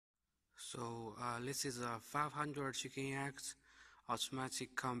This is a 500 chicken eggs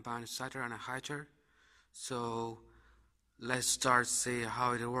automatic combined setter and hatcher. So let's start see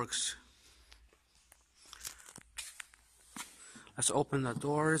how it works. Let's open the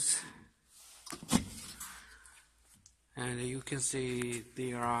doors, and you can see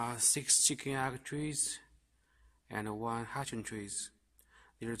there are 6 chicken egg trays and 1 hatching trays.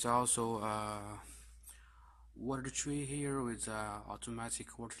 There's also a water tray here with a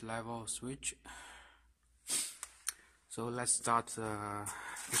automatic water level switch. So let's start.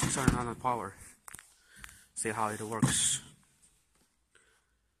 Let's turn on the power. See how it works.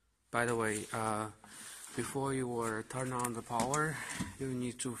 By the way, before you will turn on the power, you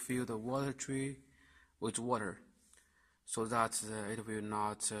need to fill the water tray with water so that it will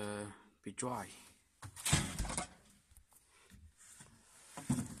not be dry.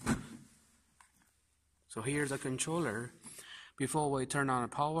 So here's the controller. Before we turn on the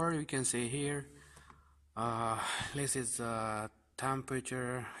power, you can see here, this is the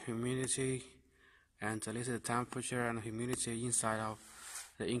temperature, humidity, and this is the temperature and humidity inside of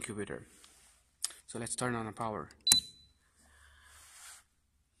the incubator. So let's turn on the power.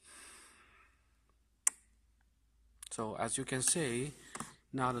 So as you can see,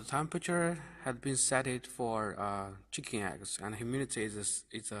 now the temperature has been set it for chicken eggs, and humidity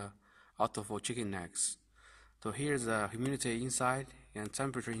is out for chicken eggs. So here's the humidity inside and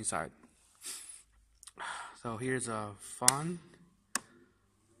temperature inside. So here's a fan.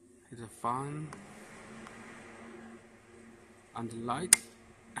 Here's a fan and the light,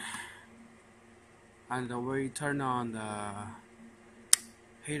 and we turn on the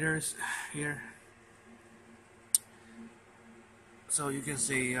heaters here. So you can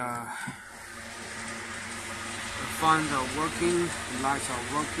see the fans are working, the lights are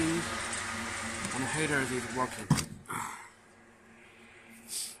working, and the heaters is working.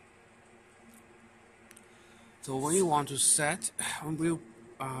 So when you want to set, when you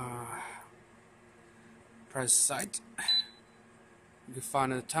press set, you can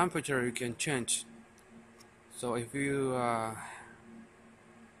find the temperature you can change. So if you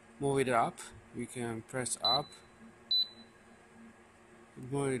move it up, you can press up.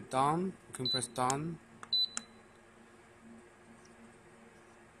 Move it down, you can press down.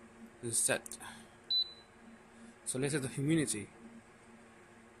 It's set. So this is the humidity.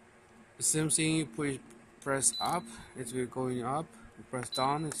 The same thing, you press up, it will going up. You press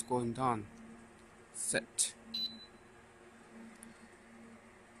down, it's going down. Set.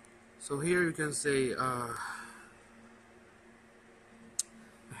 So here you can see the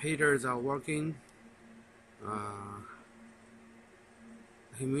heaters are working.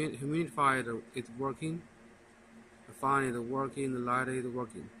 Humidifier is working. The fan is working. The light is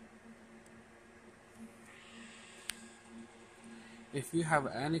working. If you have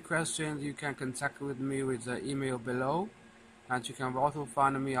any questions, you can contact with me with the email below, and you can also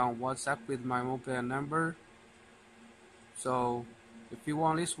find me on WhatsApp with my mobile number. So if you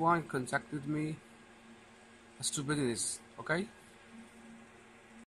want this one, contact with me. Let's do business, okay?